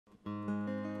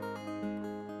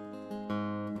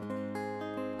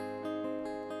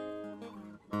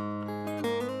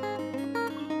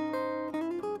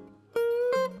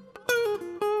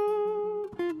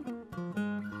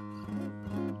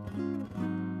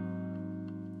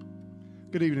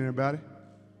Good evening, everybody.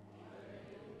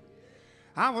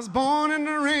 I was born in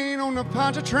the rain on the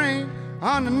Poncha train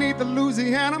underneath the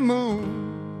Louisiana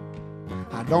moon.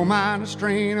 I don't mind the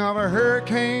strain of a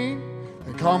hurricane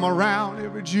that come around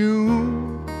every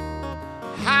June.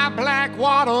 High black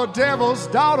water, devil's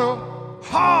daughter,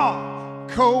 hard,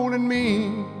 cold and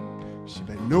mean. She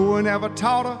bet no one ever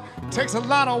taught her. Takes a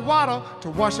lot of water to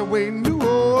wash away New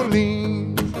Orleans.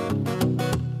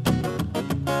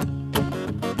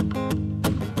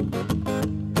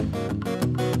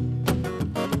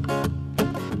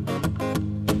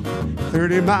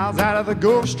 30 miles out of the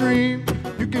Gulf Stream,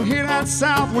 you can hear that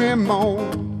south wind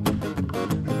moan.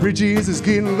 The bridges is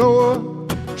getting lower,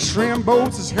 shrimp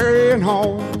boats is hurrying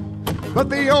home. But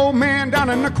the old man down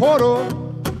in the quarter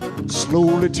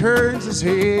slowly turns his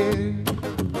head,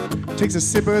 takes a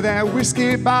sip of that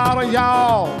whiskey bottle,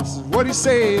 y'all. This is what he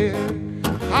said.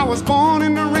 I was born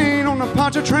in the rain on the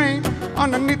Poncha train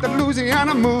underneath the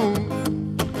Louisiana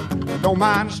moon. Don't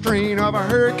mind the strain of a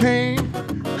hurricane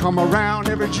come around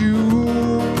every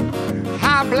June.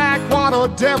 High black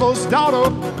water, devil's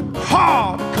daughter,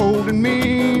 hard, cold and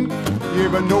mean. Yeah,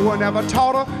 but no one ever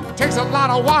taught her. Takes a lot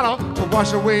of water to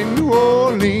wash away New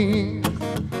Orleans.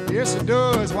 Yes, it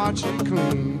does, wash it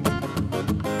clean.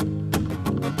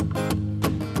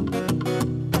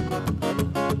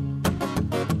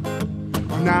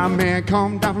 Now a man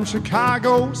come down from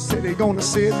Chicago, said he gonna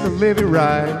set the levee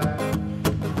right.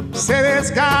 Said it's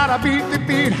gotta be 3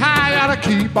 feet high, gotta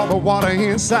keep all the water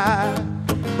inside.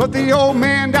 But the old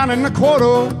man down in the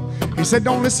quarter, he said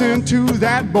don't listen to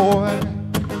that boy.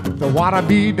 The water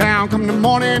be down come the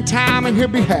morning time and he'll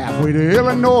be halfway to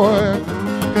Illinois.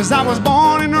 Cause I was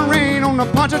born in the rain on the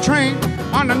Poncha train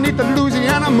underneath the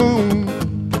Louisiana moon.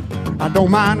 I don't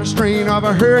mind the strain of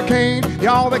a hurricane,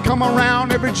 y'all, they come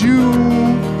around every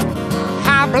June.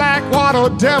 High black water,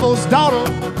 devil's daughter,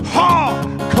 hard,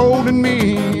 cold and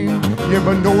mean. Yeah,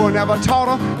 but no one ever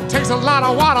taught her. Takes a lot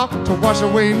of water to wash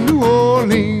away New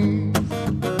Orleans.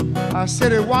 I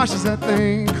said it washes that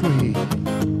thing clean.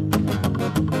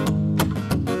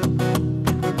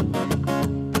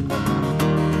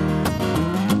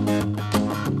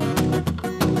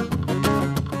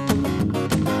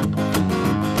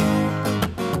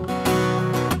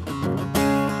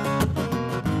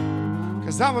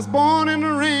 I was born in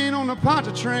the rain on the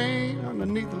Poncha train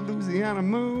underneath the Louisiana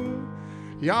moon.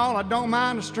 Y'all, I don't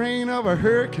mind the strain of a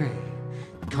hurricane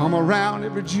come around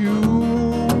every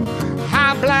June.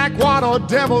 High black water,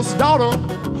 devil's daughter,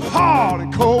 hard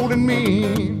and cold and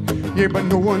mean. Yeah, but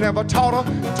no one ever taught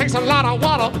her. Takes a lot of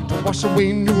water to wash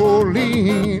away New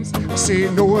Orleans. I say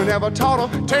no one ever taught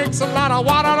her. Takes a lot of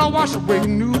water to wash away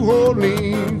New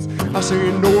Orleans. I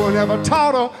say no one ever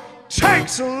taught her.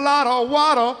 Takes a lot of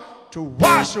water to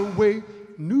wash away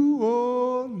New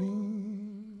Orleans.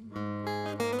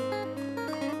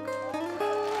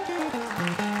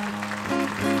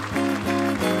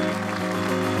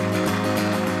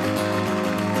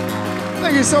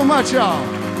 Thank you so much, y'all.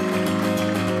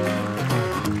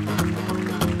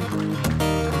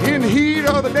 In the heat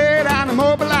of the day down in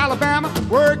Mobile, Alabama,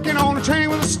 working on a train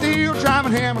with a steel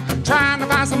driving hammer, trying to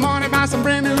find some money, buy some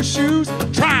brand new shoes,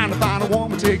 trying to find a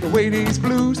woman to take away these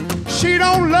blues. She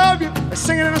don't love you,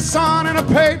 singing in the sun, and a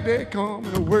payday come,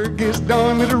 and the work gets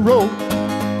done. Little roll,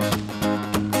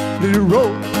 little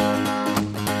roll,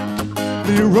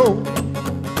 little roll.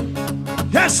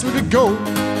 Yes, let it go.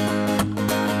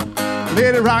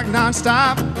 Let it rock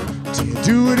non-stop till you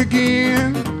do it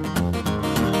again.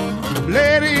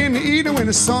 Later in the evening when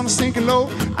the sun is sinking low,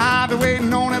 I'll be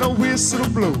waiting on that old whistle to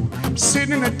blow.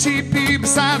 Sitting in a teepee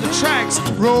beside the tracks,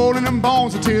 rolling them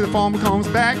bones until the farmer comes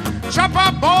back. Jump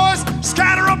up, boys,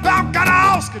 scatter about, got a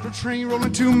house. Get the train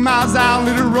rolling 2 miles out,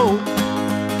 little road,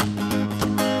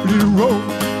 little road,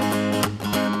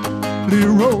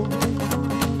 little road.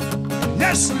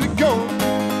 Yes, let it go.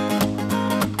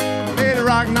 Let it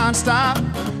rock non-stop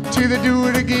till they do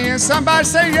it again. Somebody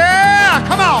say, yeah,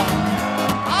 come on.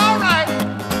 All right,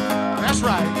 that's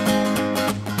right.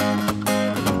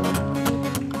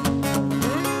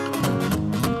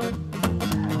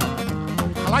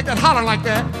 I like that hollering like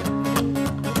that.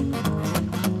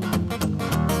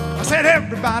 I said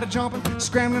everybody jumping,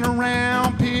 scrambling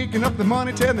around, picking up the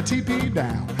money, tearing the TP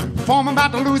down. Foreman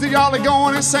about to lose it, y'all are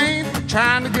going insane,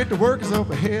 trying to get the workers up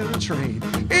ahead of the train.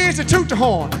 Easy, toot the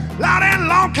horn, loud and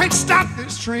long, can't stop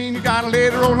this train. You gotta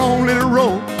let it roll on, let it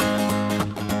roll.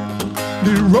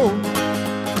 Let it roll.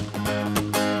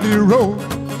 Let it roll.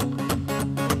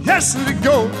 Yes, let it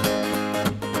go.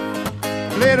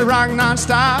 Let it rock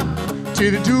non-stop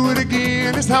till they do it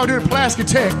again. This is how we do it, Pulaski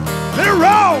Tech. Let it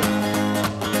roll.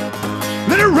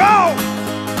 Let it roll.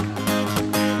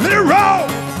 Let it roll.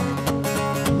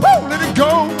 Woo, let it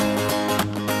go.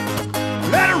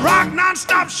 Let it rock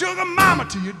non-stop, sugar mama,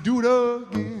 till you do it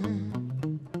again.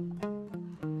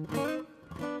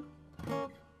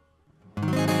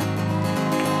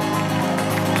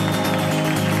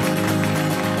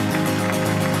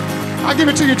 I'll give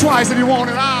it to you twice if you want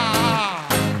it.